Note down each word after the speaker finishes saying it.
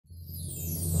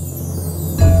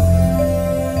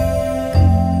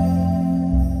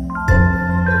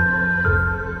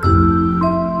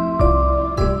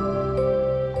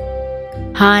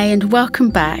Hi and welcome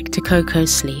back to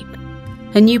Koko's Sleep,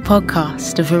 a new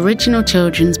podcast of original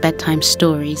children's bedtime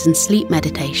stories and sleep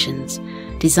meditations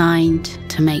designed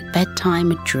to make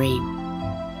bedtime a dream.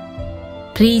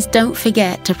 Please don't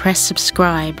forget to press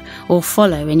subscribe or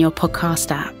follow in your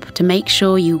podcast app to make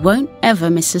sure you won't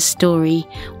ever miss a story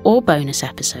or bonus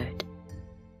episode.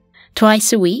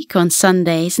 Twice a week on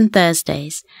Sundays and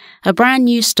Thursdays, a brand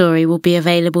new story will be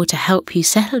available to help you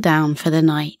settle down for the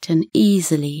night and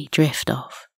easily drift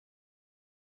off.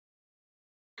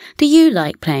 Do you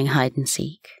like playing hide and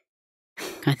seek?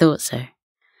 I thought so.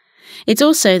 It's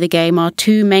also the game our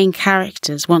two main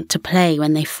characters want to play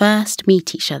when they first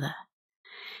meet each other.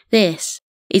 This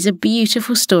is a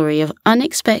beautiful story of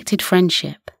unexpected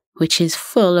friendship, which is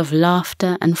full of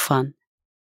laughter and fun.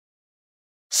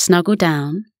 Snuggle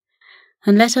down,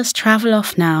 and let us travel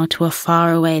off now to a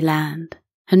faraway land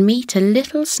and meet a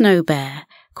little snow bear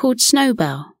called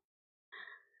Snowbelle.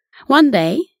 One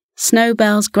day,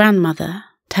 Snowbelle's grandmother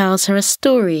tells her a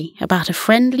story about a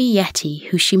friendly Yeti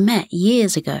who she met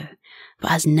years ago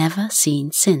but has never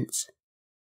seen since.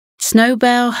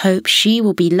 Snowbelle hopes she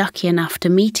will be lucky enough to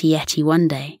meet a Yeti one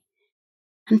day,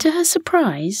 and to her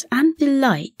surprise and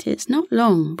delight, it's not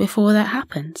long before that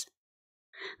happens.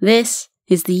 This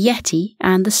is The Yeti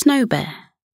and the Snow Bear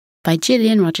by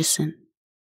Gillian Rogerson.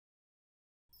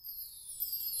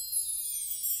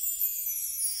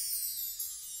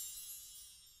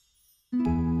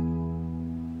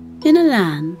 In a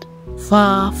land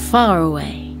far, far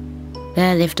away,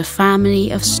 there lived a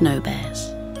family of snow bears.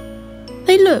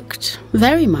 They looked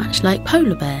very much like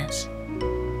polar bears,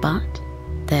 but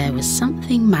there was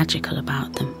something magical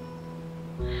about them.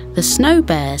 The snow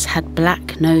bears had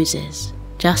black noses,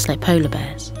 just like polar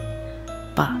bears,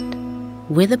 but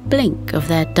with a blink of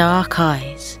their dark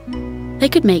eyes, they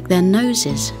could make their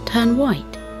noses turn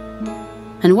white.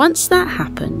 And once that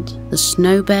happened, the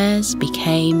snow bears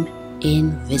became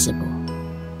invisible.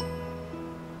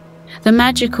 The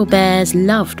magical bears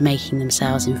loved making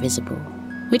themselves invisible,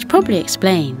 which probably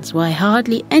explains why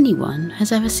hardly anyone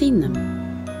has ever seen them.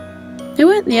 They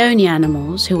weren't the only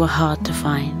animals who were hard to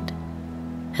find,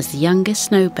 as the youngest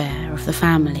snow bear of the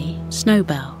family,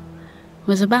 Snowbelle,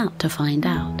 was about to find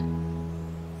out.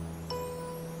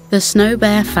 The snow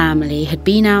bear family had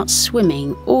been out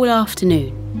swimming all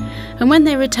afternoon, and when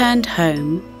they returned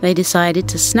home, they decided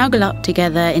to snuggle up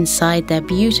together inside their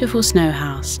beautiful snow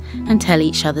house and tell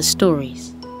each other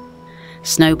stories.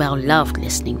 Snowbelle loved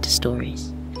listening to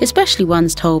stories, especially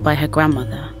ones told by her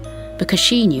grandmother, because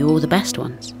she knew all the best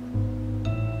ones.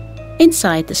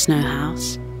 Inside the snow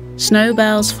house,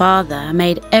 Snowbelle's father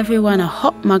made everyone a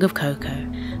hot mug of cocoa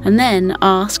and then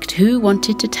asked who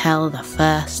wanted to tell the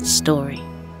first story.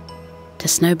 To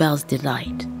Snowbelle's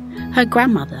delight, her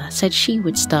grandmother said she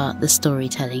would start the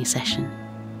storytelling session.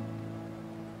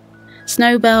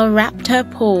 Snowbelle wrapped her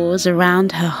paws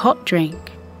around her hot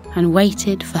drink and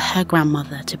waited for her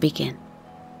grandmother to begin.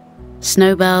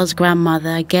 Snowbelle's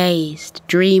grandmother gazed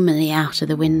dreamily out of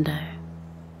the window.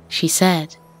 She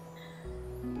said,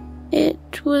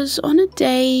 "It was on a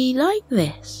day like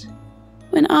this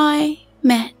when I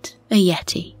met a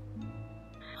Yeti.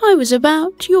 I was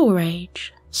about your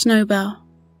age, Snowbelle.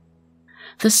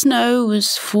 The snow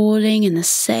was falling in the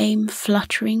same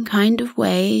fluttering kind of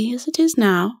way as it is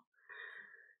now,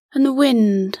 and the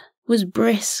wind was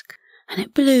brisk, and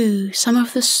it blew some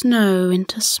of the snow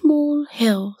into small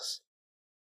hills.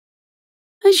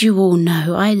 As you all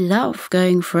know, I love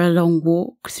going for a long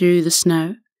walk through the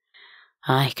snow.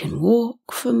 I can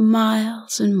walk for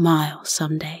miles and miles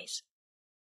some days.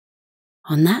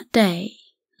 On that day,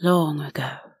 long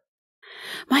ago,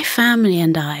 my family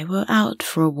and I were out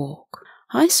for a walk.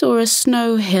 I saw a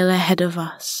snow hill ahead of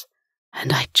us,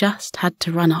 and I just had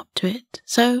to run up to it,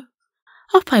 so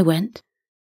up I went.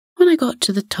 When I got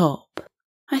to the top,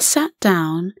 I sat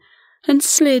down and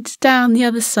slid down the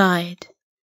other side.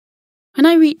 When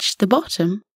I reached the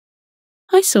bottom,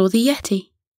 I saw the Yeti."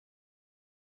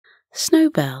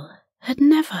 Snowbelle had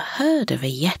never heard of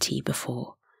a Yeti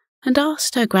before and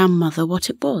asked her grandmother what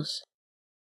it was.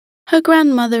 Her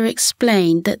grandmother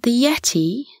explained that the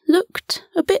Yeti looked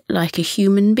a bit like a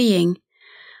human being,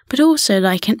 but also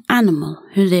like an animal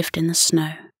who lived in the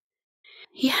snow.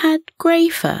 He had grey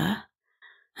fur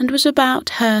and was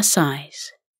about her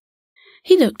size.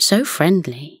 He looked so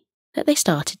friendly that they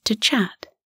started to chat.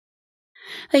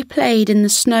 They played in the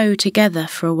snow together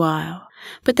for a while,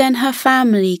 but then her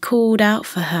family called out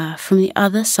for her from the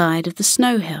other side of the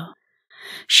snow hill.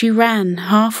 She ran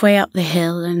halfway up the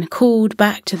hill and called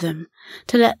back to them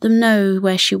to let them know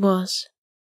where she was.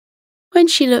 When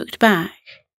she looked back,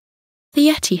 the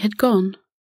Yeti had gone.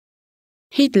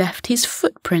 He'd left his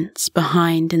footprints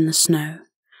behind in the snow,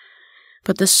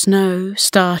 but the snow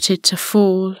started to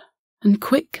fall and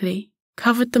quickly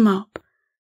covered them up.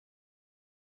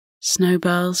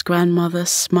 Snowbelle's grandmother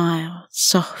smiled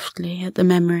softly at the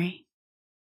memory.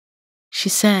 She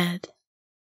said,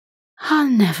 "I'll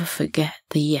never forget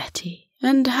the Yeti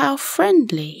and how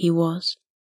friendly he was,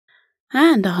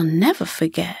 and I'll never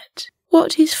forget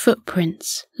what his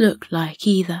footprints looked like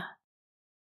either.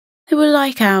 They were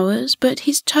like ours, but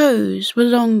his toes were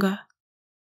longer.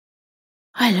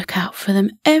 I look out for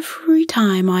them every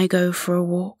time I go for a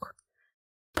walk,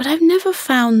 but I've never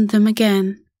found them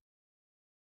again.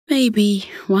 Maybe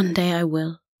one day I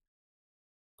will.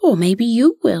 Or maybe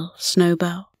you will,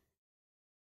 Snowbelle."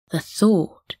 The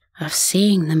thought of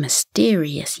seeing the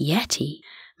mysterious Yeti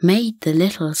made the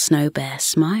little snow bear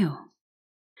smile.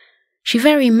 She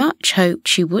very much hoped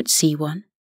she would see one.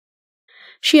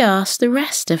 She asked the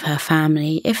rest of her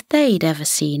family if they'd ever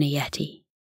seen a Yeti.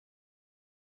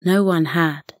 No one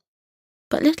had,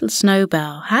 but little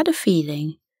Snowbelle had a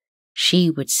feeling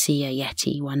she would see a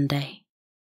Yeti one day.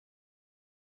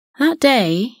 That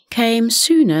day came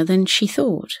sooner than she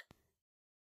thought.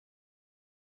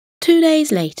 2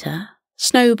 days later,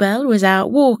 Snowbelle was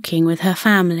out walking with her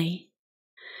family.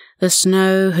 The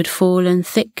snow had fallen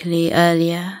thickly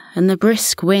earlier, and the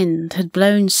brisk wind had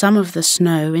blown some of the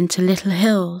snow into little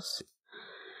hills.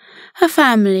 Her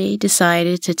family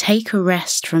decided to take a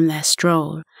rest from their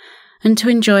stroll and to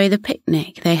enjoy the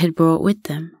picnic they had brought with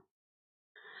them.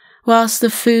 Whilst the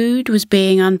food was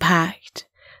being unpacked,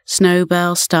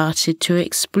 Snowbelle started to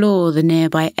explore the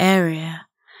nearby area,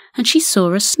 and she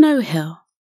saw a snow hill.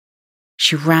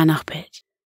 She ran up it,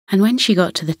 and when she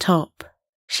got to the top,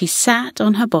 she sat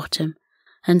on her bottom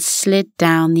and slid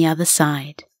down the other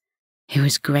side. It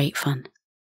was great fun.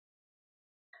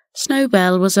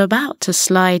 Snowbelle was about to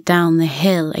slide down the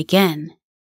hill again,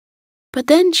 but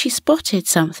then she spotted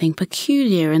something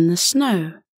peculiar in the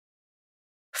snow.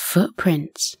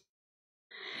 Footprints.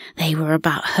 They were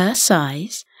about her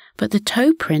size, but the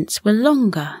toe prints were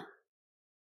longer.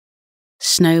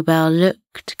 Snowbelle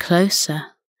looked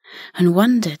closer and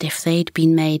wondered if they'd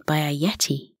been made by a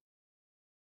Yeti.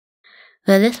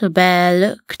 The little bear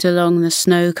looked along the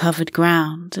snow-covered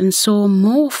ground and saw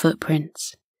more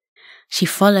footprints. She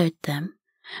followed them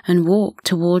and walked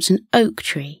towards an oak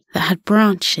tree that had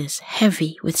branches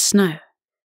heavy with snow.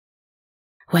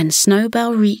 When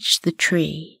Snowbelle reached the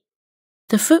tree,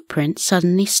 the footprint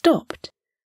suddenly stopped.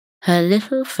 Her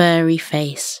little furry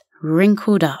face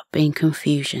wrinkled up in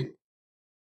confusion.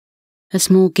 A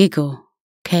small giggle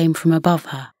came from above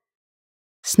her.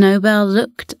 Snowbelle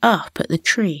looked up at the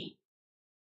tree.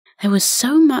 There was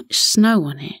so much snow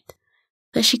on it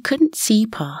that she couldn't see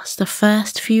past the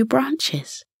first few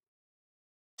branches.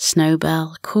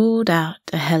 Snowbelle called out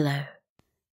a hello.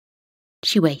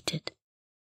 She waited.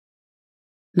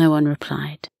 No one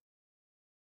replied.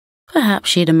 Perhaps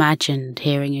she'd imagined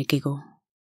hearing a giggle.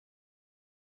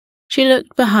 She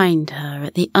looked behind her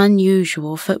at the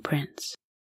unusual footprints.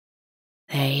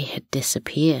 They had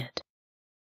disappeared.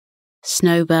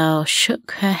 Snowbelle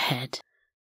shook her head.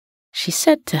 She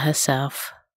said to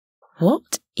herself,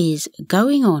 "What is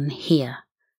going on here?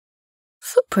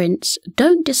 Footprints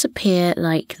don't disappear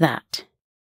like that."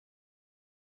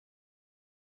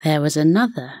 There was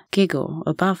another giggle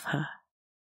above her.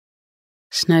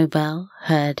 Snowbelle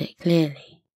heard it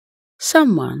clearly.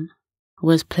 Someone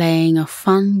was playing a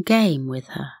fun game with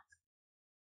her.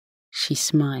 She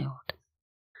smiled.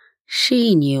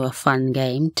 She knew a fun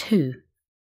game too.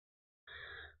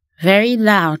 Very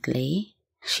loudly,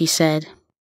 she said,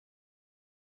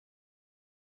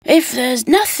 "If there's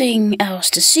nothing else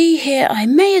to see here, I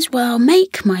may as well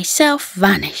make myself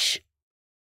vanish."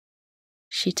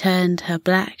 She turned her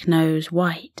black nose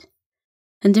white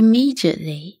and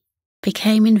immediately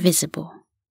became invisible.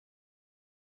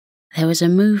 There was a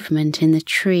movement in the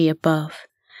tree above,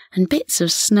 and bits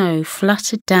of snow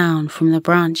fluttered down from the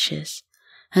branches,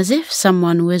 as if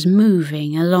someone was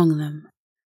moving along them.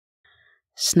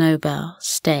 Snowbelle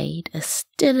stayed as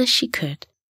still as she could.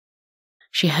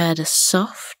 She heard a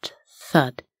soft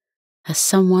thud as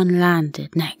someone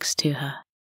landed next to her.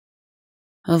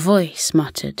 A voice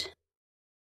muttered,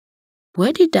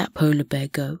 "Where did that polar bear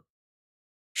go?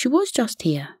 She was just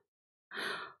here.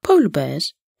 Polar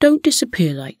bears don't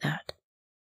disappear like that."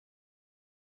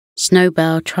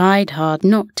 Snowbelle tried hard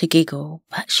not to giggle,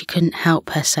 but she couldn't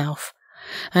help herself,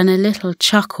 and a little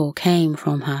chuckle came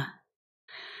from her.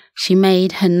 She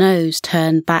made her nose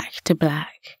turn back to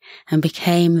black and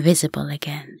became visible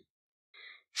again.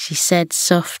 She said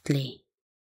softly,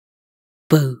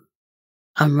 "Boo,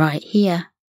 I'm right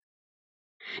here."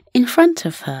 In front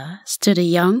of her stood a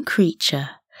young creature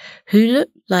who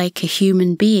looked like a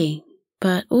human being,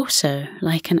 but also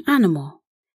like an animal.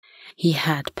 He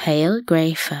had pale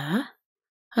grey fur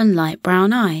and light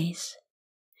brown eyes.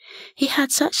 He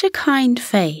had such a kind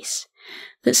face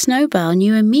that Snowbelle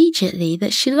knew immediately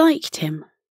that she liked him.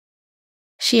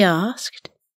 She asked,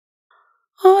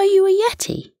 "Are you a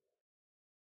Yeti?"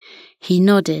 He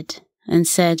nodded and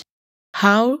said,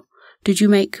 "How did you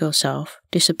make yourself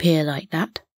disappear like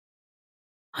that?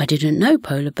 I didn't know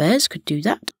polar bears could do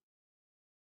that."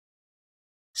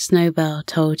 Snowbelle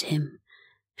told him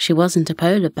she wasn't a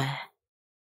polar bear.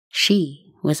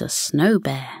 She was a snow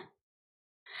bear.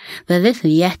 The little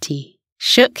Yeti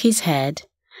shook his head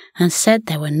and said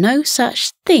there were no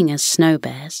such thing as snow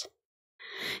bears.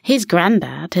 His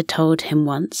granddad had told him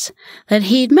once that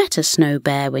he'd met a snow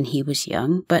bear when he was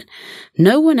young, but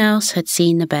no one else had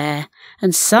seen the bear,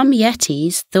 and some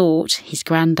Yetis thought his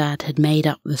granddad had made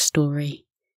up the story.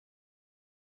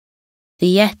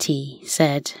 The Yeti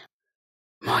said,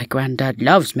 "My granddad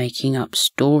loves making up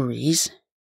stories.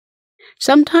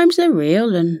 Sometimes they're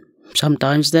real and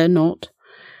sometimes they're not.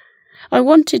 I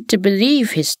wanted to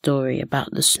believe his story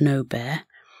about the snow bear,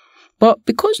 but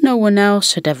because no one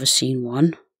else had ever seen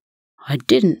one, I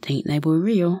didn't think they were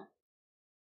real."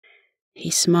 He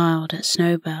smiled at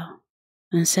Snowbelle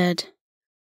and said,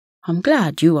 "I'm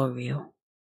glad you are real.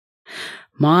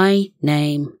 My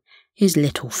name is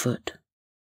Littlefoot.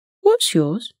 What's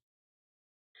yours?"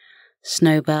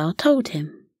 Snowbelle told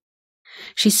him.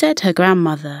 She said her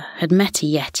grandmother had met a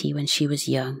Yeti when she was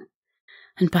young,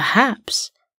 and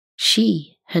perhaps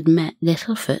she had met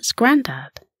Littlefoot's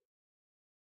granddad.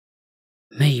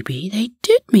 "Maybe they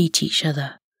did meet each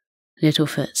other,"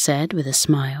 Littlefoot said with a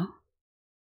smile.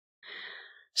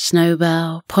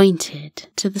 Snowbelle pointed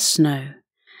to the snow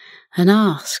and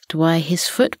asked why his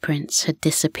footprints had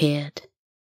disappeared.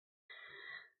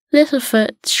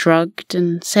 Littlefoot shrugged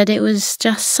and said it was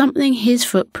just something his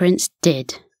footprints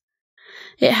did.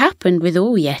 It happened with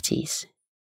all Yetis.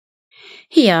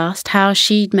 He asked how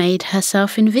she'd made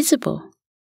herself invisible,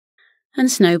 and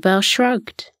Snowbelle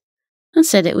shrugged and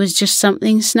said it was just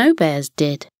something snow bears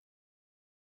did.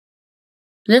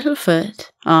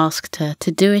 Littlefoot asked her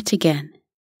to do it again,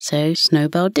 so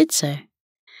Snowbelle did so.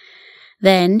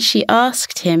 Then she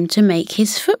asked him to make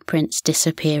his footprints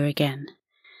disappear again.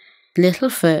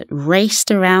 Littlefoot raced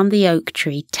around the oak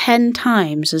tree 10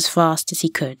 times as fast as he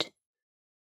could.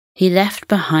 He left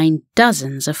behind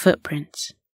dozens of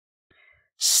footprints.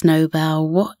 Snowbelle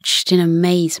watched in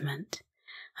amazement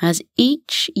as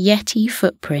each Yeti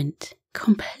footprint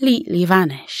completely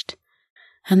vanished,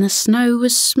 and the snow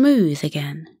was smooth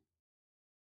again.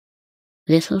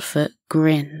 Littlefoot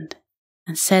grinned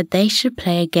and said they should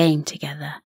play a game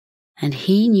together, and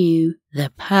he knew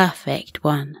the perfect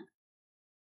one.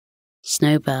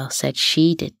 Snowbelle said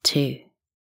she did too.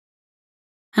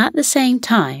 At the same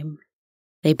time,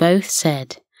 they both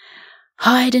said,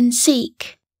 "Hide and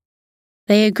seek."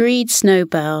 They agreed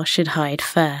Snowbelle should hide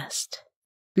first.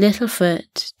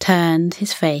 Littlefoot turned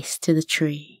his face to the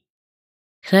tree,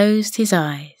 closed his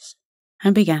eyes,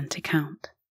 and began to count.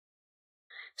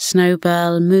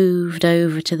 Snowbelle moved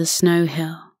over to the snow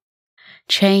hill,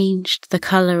 changed the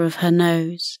colour of her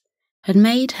nose, and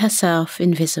made herself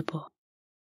invisible.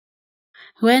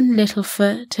 When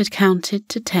Littlefoot had counted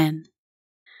to 10,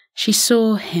 she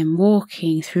saw him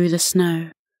walking through the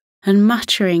snow and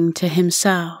muttering to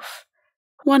himself,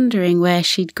 wondering where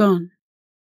she'd gone.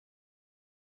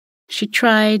 She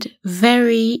tried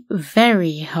very,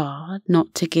 very hard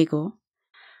not to giggle,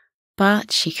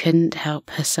 but she couldn't help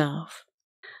herself.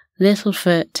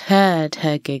 Littlefoot heard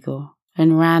her giggle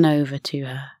and ran over to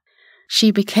her.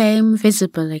 She became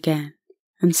visible again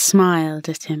and smiled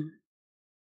at him.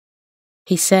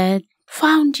 He said,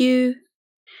 "Found you.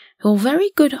 You're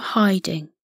very good at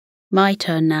hiding. My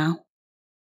turn now."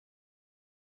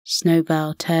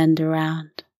 Snowbelle turned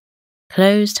around,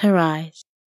 closed her eyes,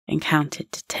 and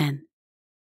counted to 10.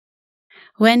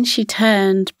 When she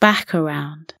turned back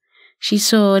around, she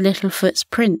saw Littlefoot's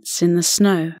prints in the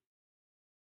snow.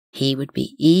 He would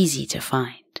be easy to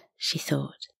find, she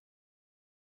thought.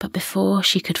 But before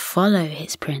she could follow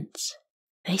his prints,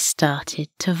 they started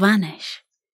to vanish.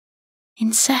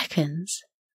 In seconds,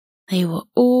 they were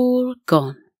all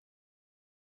gone.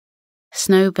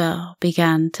 Snowbelle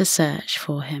began to search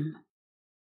for him.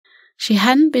 She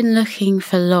hadn't been looking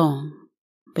for long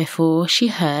before she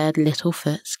heard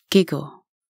Littlefoot's giggle.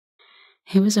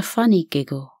 It was a funny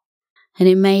giggle, and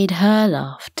it made her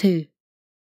laugh too.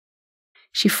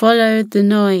 She followed the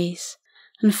noise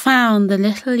and found the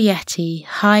little Yeti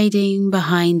hiding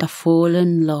behind a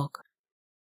fallen log.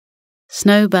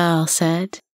 Snowbelle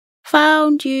said,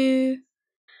 "Found you.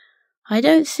 I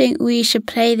don't think we should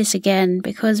play this again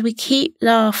because we keep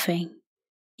laughing.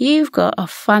 You've got a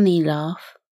funny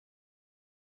laugh."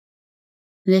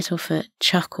 Littlefoot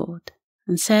chuckled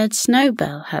and said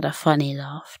Snowbelle had a funny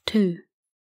laugh too.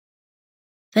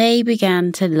 They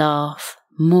began to laugh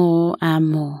more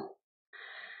and more,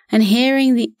 and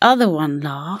hearing the other one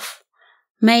laugh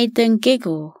made them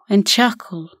giggle and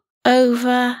chuckle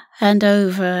over and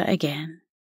over again.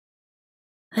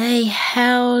 They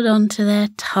held onto their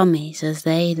tummies as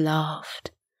they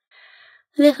laughed.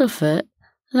 Littlefoot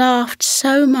laughed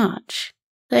so much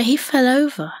that he fell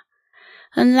over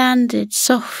and landed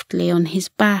softly on his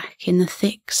back in the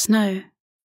thick snow.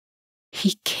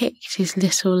 He kicked his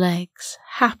little legs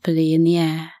happily in the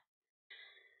air.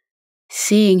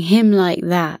 Seeing him like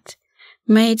that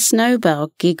made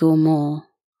Snowbelle giggle more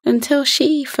until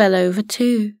she fell over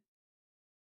too.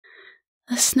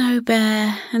 The Snow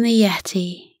Bear and the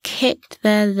Yeti kicked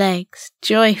their legs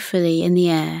joyfully in the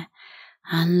air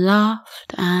and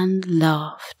laughed and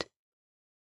laughed.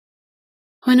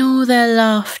 When all their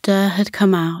laughter had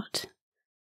come out,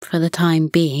 for the time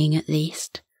being at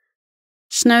least,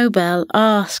 Snowbelle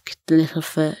asked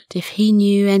Littlefoot if he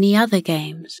knew any other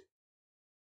games.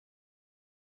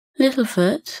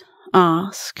 Littlefoot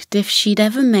asked if she'd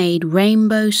ever made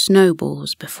rainbow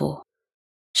snowballs before.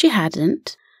 She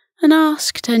hadn't, and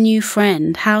asked her new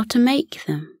friend how to make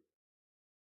them.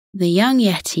 The young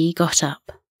Yeti got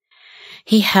up.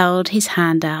 He held his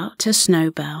hand out to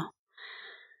Snowbelle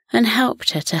and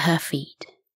helped her to her feet.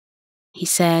 He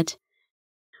said,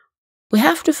 "We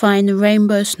have to find the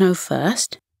rainbow snow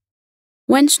first.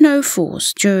 When snow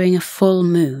falls during a full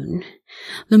moon,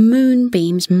 the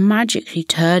moonbeams magically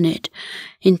turn it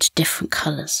into different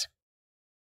colours.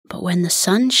 But when the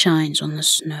sun shines on the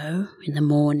snow in the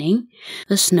morning,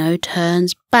 the snow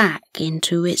turns back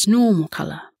into its normal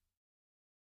colour."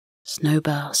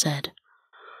 Snowbelle said,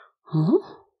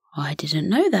 "Oh, I didn't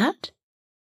know that.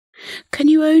 Can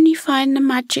you only find the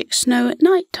magic snow at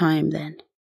night time then?"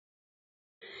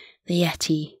 The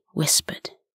Yeti whispered,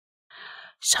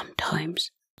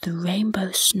 "Sometimes the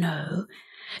rainbow snow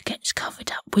gets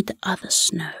covered up with the other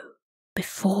snow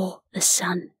before the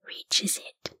sun reaches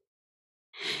it.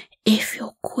 If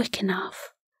you're quick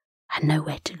enough and know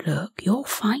where to look, you'll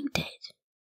find it.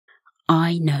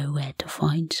 I know where to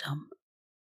find some.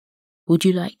 Would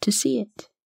you like to see it?"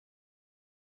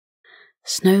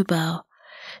 Snowbelle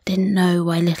didn't know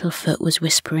why Littlefoot was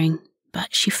whispering,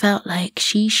 but she felt like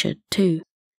she should too.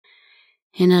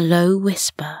 In a low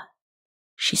whisper,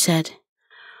 she said,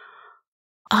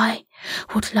 "I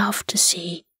would love to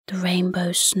see the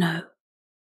rainbow snow."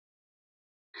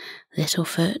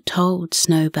 Littlefoot told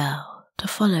Snowbelle to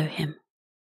follow him.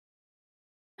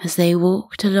 As they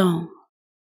walked along,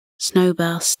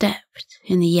 Snowbelle stepped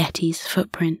in the Yeti's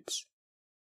footprints.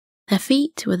 Their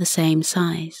feet were the same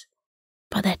size,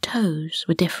 but their toes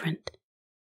were different.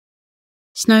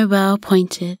 Snowbelle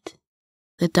pointed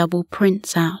the double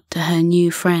prints out to her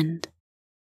new friend,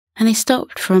 and they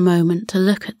stopped for a moment to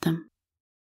look at them.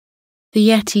 The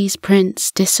Yeti's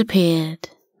prints disappeared,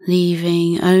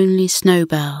 leaving only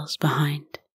Snowbelle's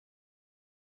behind.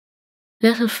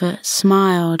 Littlefoot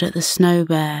smiled at the Snow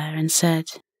Bear and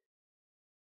said,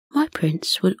 "My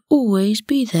prints will always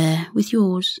be there with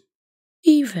yours,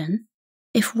 even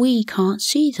if we can't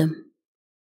see them."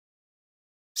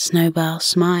 Snowbelle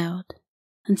smiled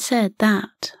and said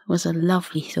that was a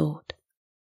lovely thought.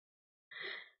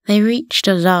 They reached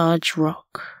a large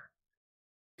rock.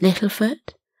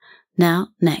 Littlefoot knelt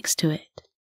next to it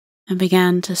and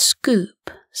began to scoop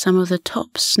some of the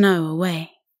top snow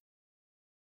away.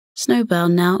 Snowbelle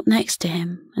knelt next to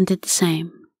him and did the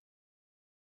same.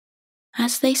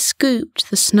 As they scooped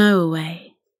the snow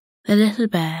away, the little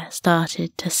bear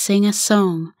started to sing a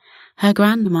song her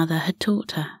grandmother had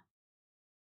taught her.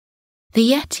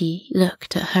 The Yeti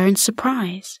looked at her in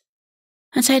surprise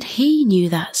and said he knew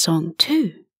that song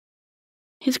too.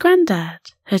 His granddad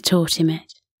had taught him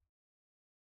it.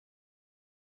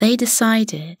 They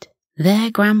decided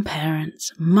their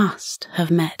grandparents must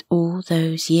have met all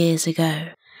those years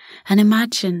ago and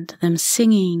imagined them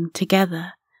singing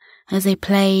together as they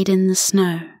played in the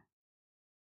snow.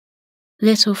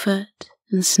 Littlefoot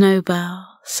and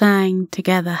Snowbelle sang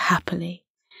together happily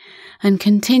and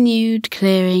continued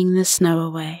clearing the snow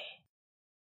away.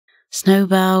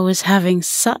 Snowbelle was having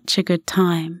such a good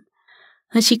time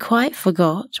that she quite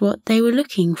forgot what they were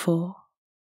looking for,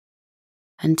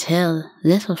 until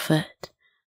Littlefoot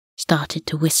started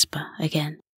to whisper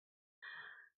again.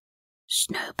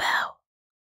 "Snowbelle,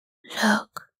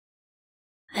 look,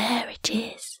 there it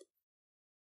is."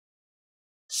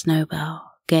 Snowbelle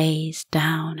gazed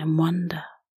down in wonder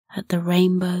at the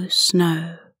rainbow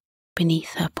snow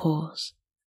beneath her paws.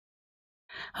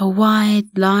 A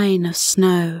wide line of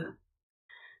snow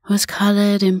was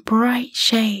coloured in bright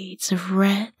shades of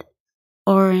red,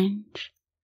 orange,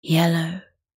 yellow,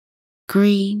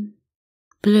 green,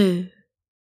 blue,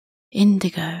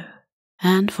 indigo,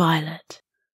 and violet.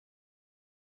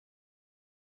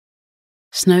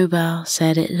 Snowbelle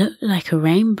said it looked like a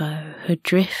rainbow had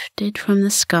drifted from the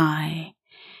sky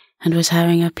and was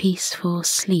having a peaceful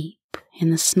sleep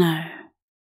in the snow.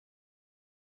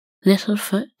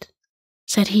 Littlefoot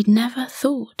said he'd never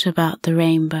thought about the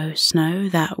rainbow snow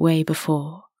that way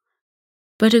before,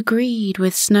 but agreed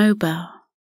with Snowbelle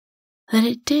that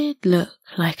it did look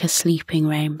like a sleeping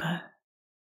rainbow.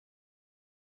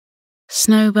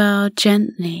 Snowbelle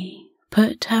gently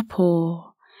put her paw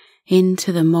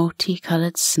into the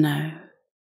multicoloured snow.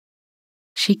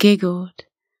 She giggled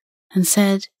and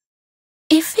said,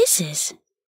 "It fizzes.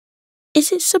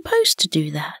 Is it supposed to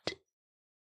do that?"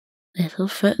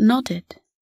 Littlefoot nodded.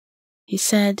 He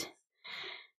said,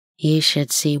 "You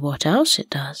should see what else it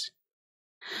does.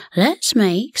 Let's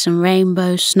make some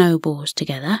rainbow snowballs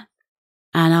together,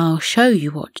 and I'll show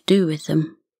you what to do with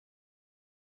them."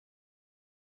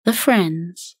 The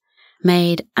friends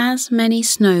made as many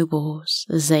snowballs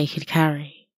as they could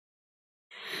carry.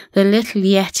 The little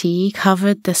Yeti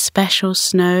covered the special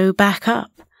snow back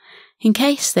up in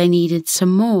case they needed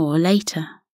some more later.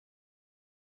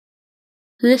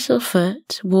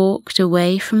 Littlefoot walked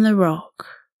away from the rock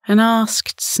and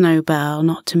asked Snowbelle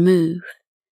not to move.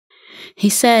 He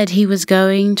said he was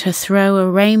going to throw a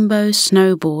rainbow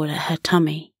snowball at her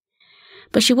tummy,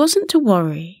 but she wasn't to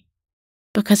worry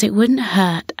because it wouldn't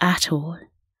hurt at all,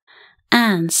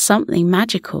 and something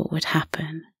magical would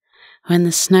happen when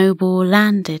the snowball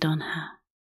landed on her.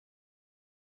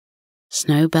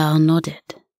 Snowbelle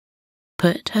nodded,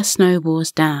 put her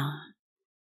snowballs down,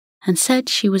 and said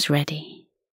she was ready.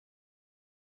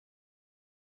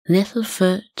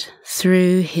 Littlefoot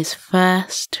threw his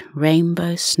first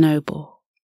rainbow snowball.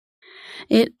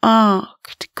 It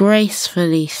arced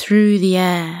gracefully through the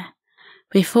air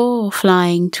before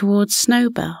flying towards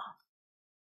Snowbelle.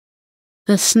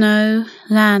 The snow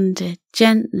landed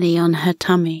gently on her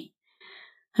tummy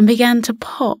and began to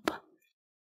pop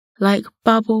like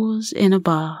bubbles in a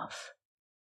bath.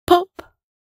 Pop!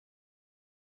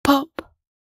 Pop!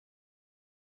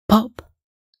 Pop!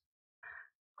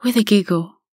 With a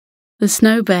giggle, the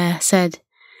Snow Bear said,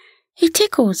 "It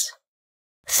tickles.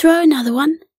 Throw another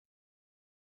one."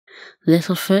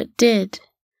 Littlefoot did,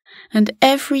 and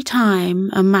every time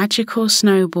a magical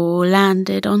snowball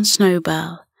landed on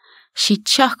Snowbelle, she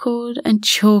chuckled and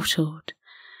chortled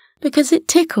because it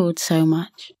tickled so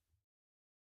much.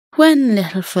 When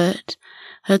Littlefoot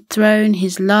had thrown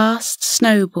his last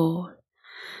snowball,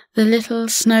 the little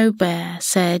Snow Bear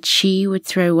said she would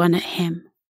throw one at him.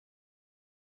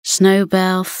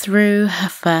 Snowbelle threw her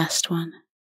first one.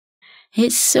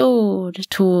 It soared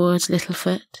towards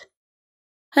Littlefoot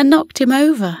and knocked him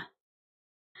over.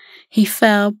 He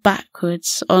fell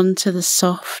backwards onto the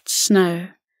soft snow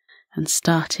and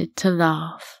started to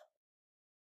laugh.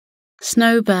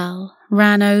 Snowbelle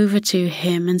ran over to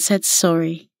him and said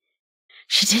sorry.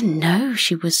 She didn't know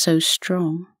she was so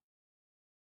strong.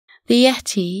 The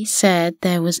Yeti said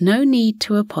there was no need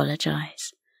to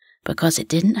apologize, because it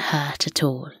didn't hurt at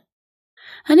all,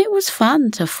 and it was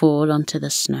fun to fall onto the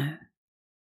snow.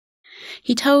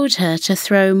 He told her to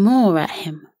throw more at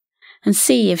him and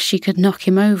see if she could knock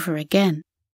him over again.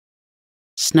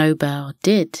 Snowbelle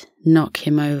did knock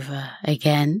him over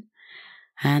again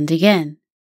and again,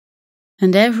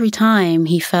 and every time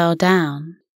he fell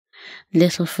down,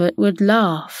 Littlefoot would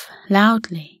laugh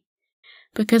loudly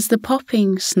because the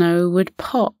popping snow would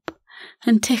pop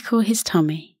and tickle his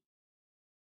tummy.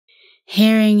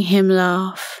 Hearing him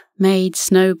laugh made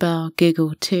Snowbelle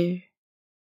giggle too.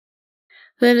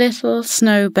 The little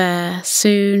Snow Bear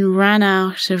soon ran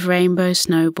out of rainbow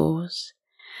snowballs,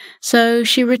 so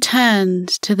she returned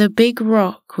to the big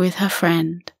rock with her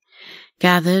friend,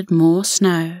 gathered more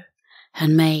snow,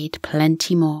 and made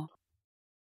plenty more.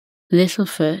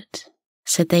 Littlefoot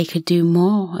said they could do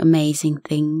more amazing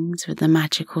things with the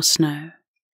magical snow.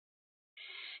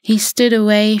 He stood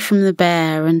away from the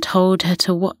bear and told her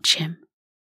to watch him.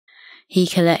 He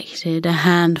collected a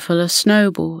handful of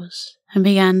snowballs and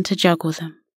began to juggle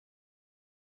them.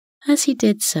 As he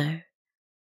did so,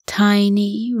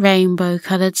 tiny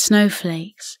rainbow-coloured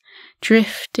snowflakes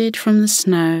drifted from the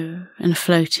snow and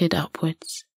floated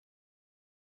upwards.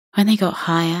 When they got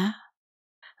higher,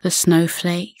 the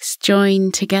snowflakes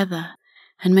joined together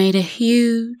and made a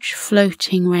huge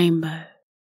floating rainbow.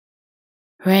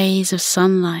 rays of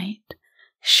sunlight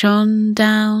shone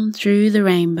down through the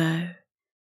rainbow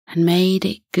and made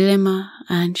it glimmer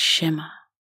and shimmer.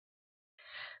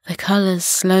 The colours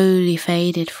slowly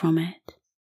faded from it,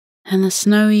 and the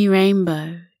snowy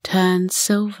rainbow turned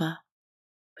silver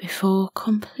before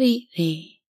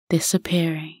completely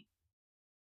disappearing.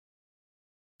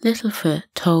 Littlefoot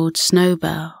told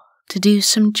Snowbelle to do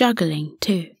some juggling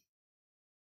too.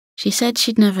 She said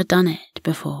she'd never done it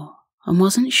before and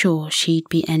wasn't sure she'd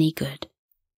be any good.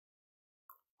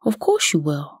 "Of course you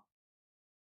will,"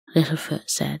 Littlefoot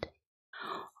said.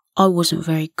 "I wasn't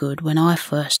very good when I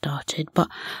first started, but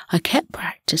I kept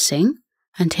practicing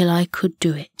until I could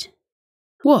do it.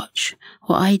 Watch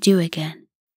what I do again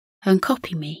and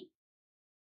copy me."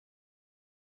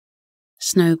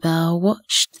 Snowbelle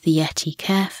watched the Yeti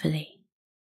carefully.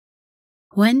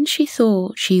 When she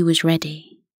thought she was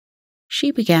ready,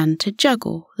 she began to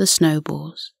juggle the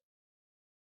snowballs.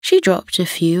 She dropped a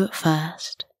few at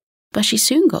first, but she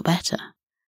soon got better,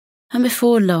 and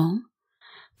before long,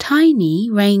 tiny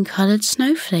rain-coloured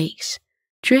snowflakes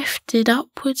drifted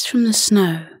upwards from the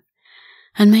snow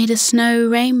and made a snow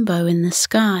rainbow in the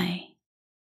sky.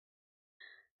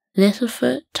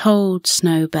 Littlefoot told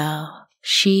Snowbelle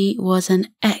she was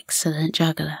an excellent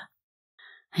juggler,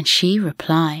 and she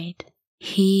replied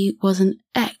he was an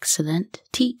excellent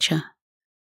teacher.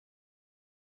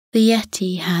 The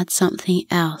Yeti had something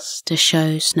else to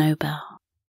show Snowbelle.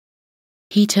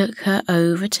 He took her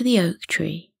over to the oak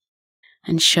tree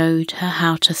and showed her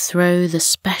how to throw the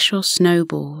special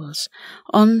snowballs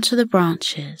onto the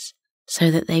branches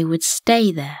so that they would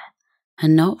stay there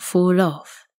and not fall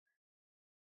off.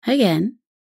 Again,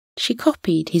 she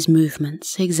copied his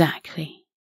movements exactly.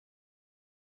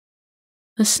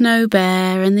 The Snow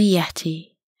Bear and the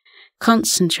Yeti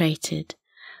concentrated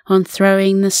on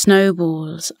throwing the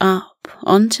snowballs up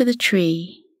onto the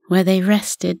tree where they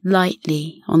rested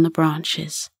lightly on the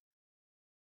branches.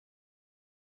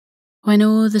 When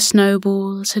all the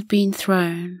snowballs had been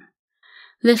thrown,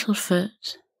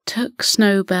 Littlefoot took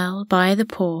Snowbelle by the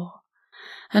paw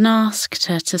and asked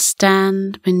her to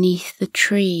stand beneath the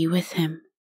tree with him.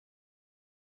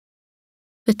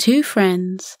 The two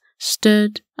friends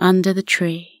stood under the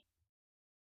tree.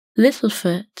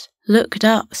 Littlefoot looked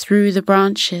up through the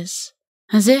branches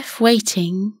as if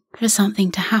waiting for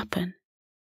something to happen.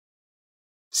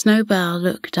 Snowbelle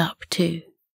looked up too,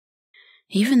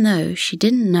 even though she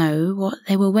didn't know what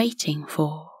they were waiting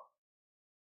for.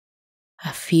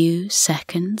 A few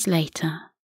seconds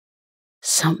later,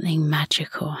 something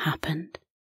magical happened.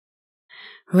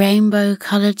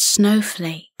 Rainbow-coloured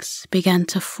snowflakes began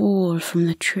to fall from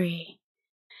the tree,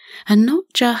 and not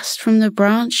just from the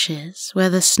branches where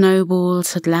the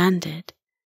snowballs had landed,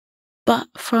 but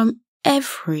from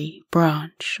every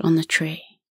branch on the tree.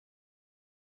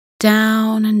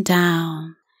 Down and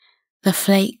down, the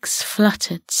flakes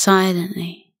fluttered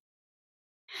silently.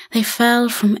 They fell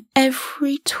from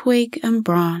every twig and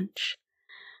branch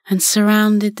and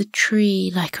surrounded the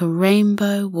tree like a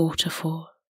rainbow waterfall.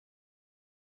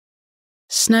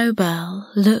 Snowbelle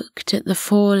looked at the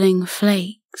falling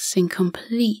flakes in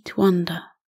complete wonder.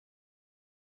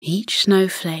 Each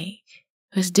snowflake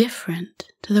was different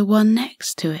to the one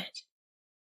next to it.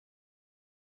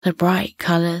 The bright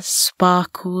colours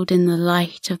sparkled in the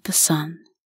light of the sun.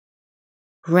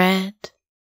 Red,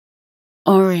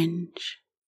 orange,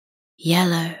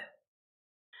 yellow,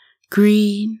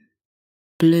 green,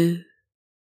 blue,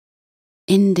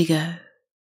 indigo,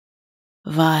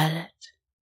 violet.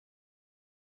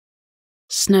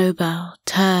 Snowbelle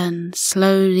turned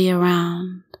slowly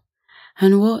around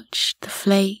and watched the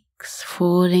flakes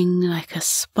falling like a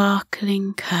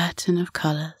sparkling curtain of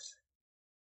colours.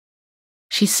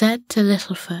 She said to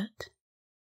Littlefoot,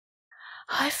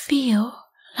 "I feel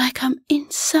like I'm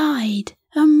inside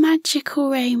a magical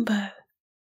rainbow.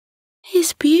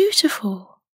 It's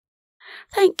beautiful.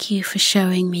 Thank you for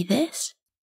showing me this."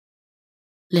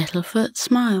 Littlefoot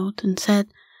smiled and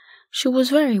said she was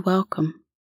very welcome.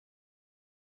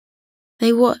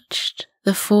 They watched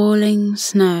the falling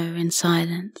snow in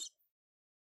silence.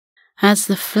 As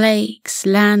the flakes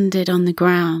landed on the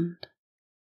ground,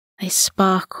 they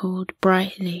sparkled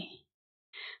brightly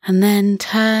and then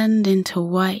turned into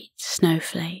white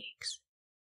snowflakes.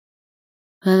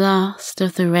 The last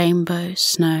of the rainbow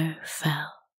snow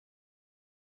fell.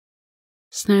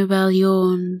 Snowbelle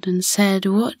yawned and said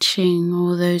watching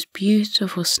all those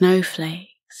beautiful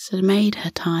snowflakes had made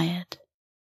her tired.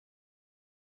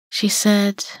 She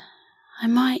said, "I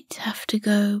might have to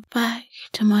go back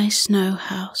to my snow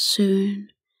house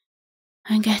soon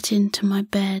and get into my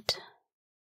bed."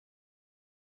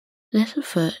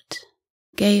 Littlefoot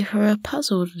gave her a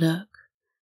puzzled look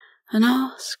and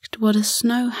asked what a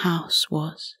snow house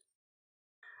was.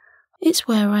 "It's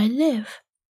where I live,"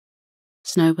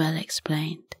 Snowbelle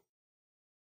explained.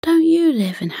 "Don't you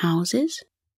live in houses?"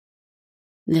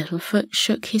 Littlefoot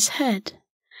shook his head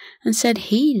and said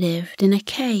he lived in a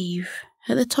cave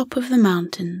at the top of the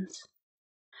mountains.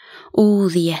 All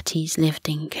the Yetis lived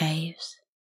in caves.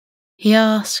 He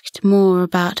asked more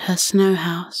about her snow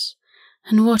house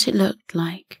and what it looked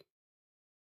like.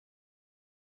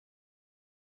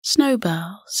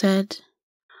 Snowbelle said,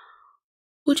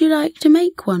 "Would you like to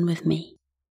make one with me?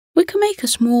 We can make a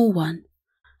small one,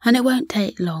 and it won't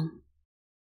take long."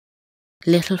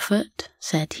 Littlefoot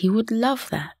said he would love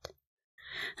that,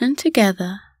 and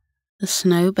together the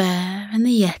Snow Bear and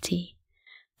the Yeti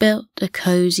built a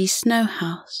cosy snow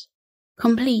house,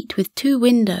 complete with 2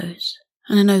 windows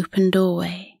and an open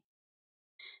doorway.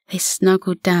 They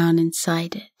snuggled down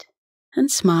inside it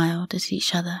and smiled at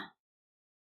each other.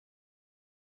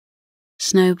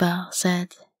 Snowbelle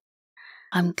said,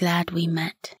 "I'm glad we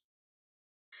met."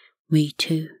 "Me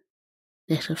too,"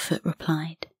 Littlefoot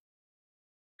replied.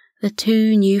 The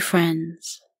 2 new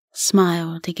friends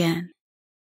smiled again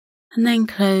and then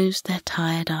closed their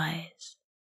tired eyes.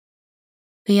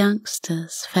 The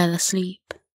youngsters fell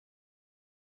asleep.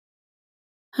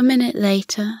 A minute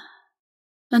later,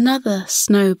 another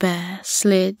Snow Bear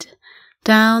slid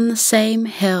down the same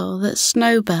hill that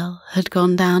Snowbelle had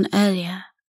gone down earlier.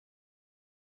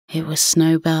 It was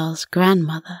Snowbelle's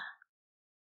grandmother.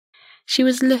 She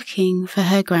was looking for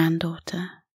her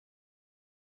granddaughter.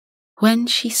 When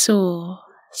she saw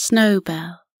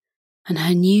Snowbelle and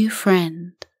her new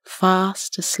friend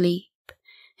fast asleep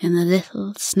in the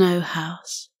little snow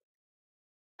house,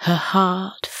 her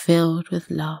heart filled with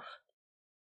love.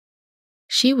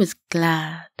 She was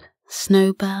glad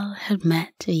Snowbelle had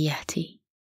met a Yeti.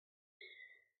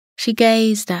 She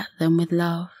gazed at them with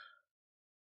love.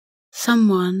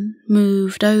 Someone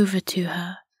moved over to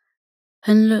her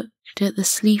and looked at the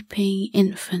sleeping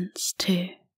infants too.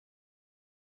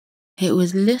 It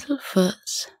was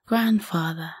Littlefoot's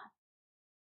grandfather.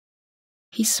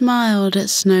 He smiled at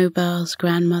Snowbelle's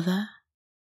grandmother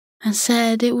and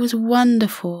said it was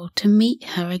wonderful to meet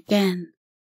her again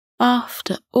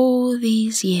after all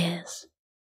these years.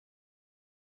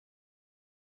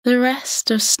 The rest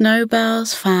of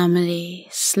Snowbelle's family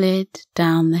slid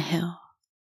down the hill,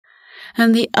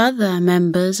 and the other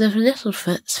members of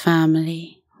Littlefoot's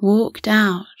family walked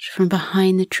out from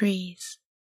behind the trees.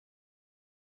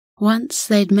 Once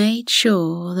they'd made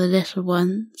sure the little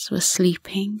ones were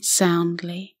sleeping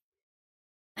soundly,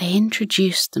 they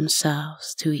introduced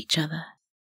themselves to each other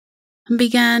and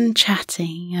began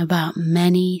chatting about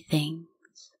many things.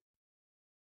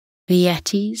 The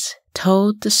Yetis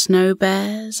told the Snow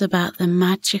Bears about the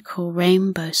magical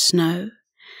rainbow snow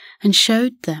and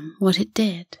showed them what it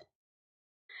did.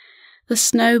 The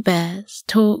Snow Bears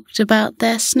talked about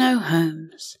their snow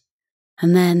homes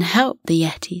and then helped the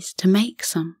Yetis to make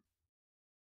some.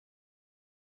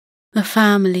 The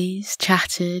families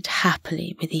chatted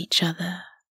happily with each other,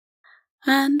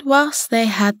 and whilst they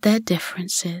had their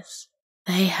differences,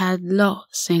 they had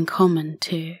lots in common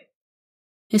too,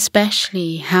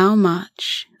 especially how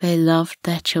much they loved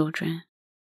their children.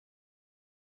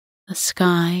 The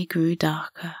sky grew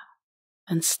darker,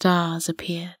 and stars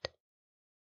appeared.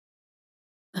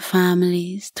 The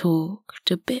families talked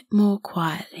a bit more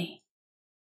quietly,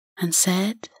 and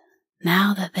said,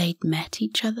 now that they'd met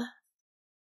each other,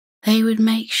 they would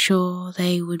make sure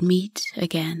they would meet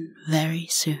again very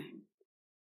soon.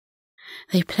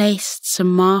 They placed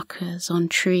some markers on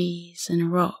trees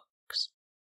and rocks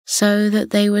so that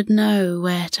they would know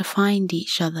where to find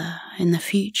each other in the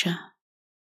future.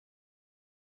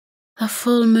 The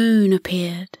full moon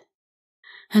appeared,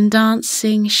 and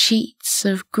dancing sheets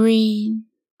of green,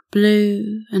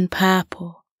 blue, and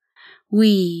purple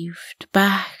weaved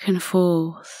back and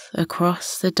forth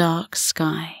across the dark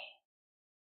sky.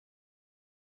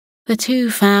 The 2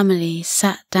 families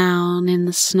sat down in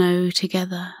the snow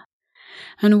together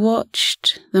and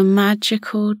watched the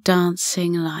magical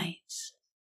dancing lights.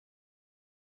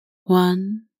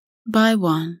 One by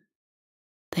one,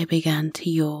 they began to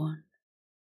yawn.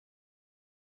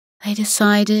 They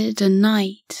decided a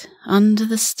night under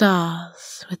the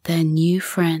stars with their new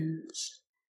friends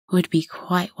would be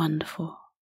quite wonderful.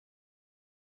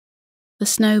 The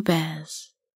Snow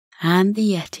Bears and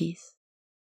the Yetis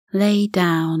lay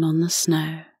down on the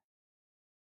snow,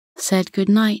 said good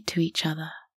night to each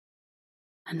other,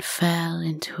 and fell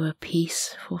into a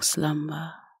peaceful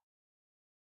slumber.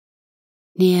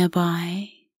 Nearby,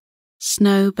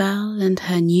 Snowbelle and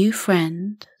her new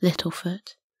friend,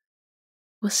 Littlefoot,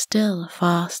 were still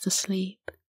fast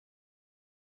asleep.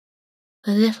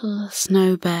 the little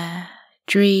snow bear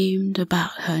dreamed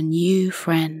about her new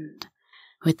friend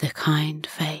with the kind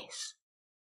face.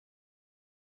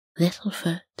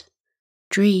 Littlefoot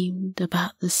dreamed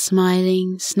about the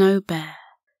smiling snow bear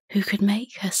who could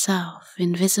make herself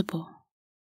invisible.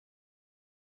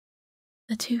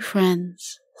 The two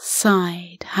friends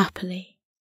sighed happily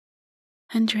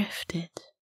and drifted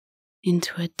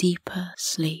into a deeper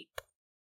sleep.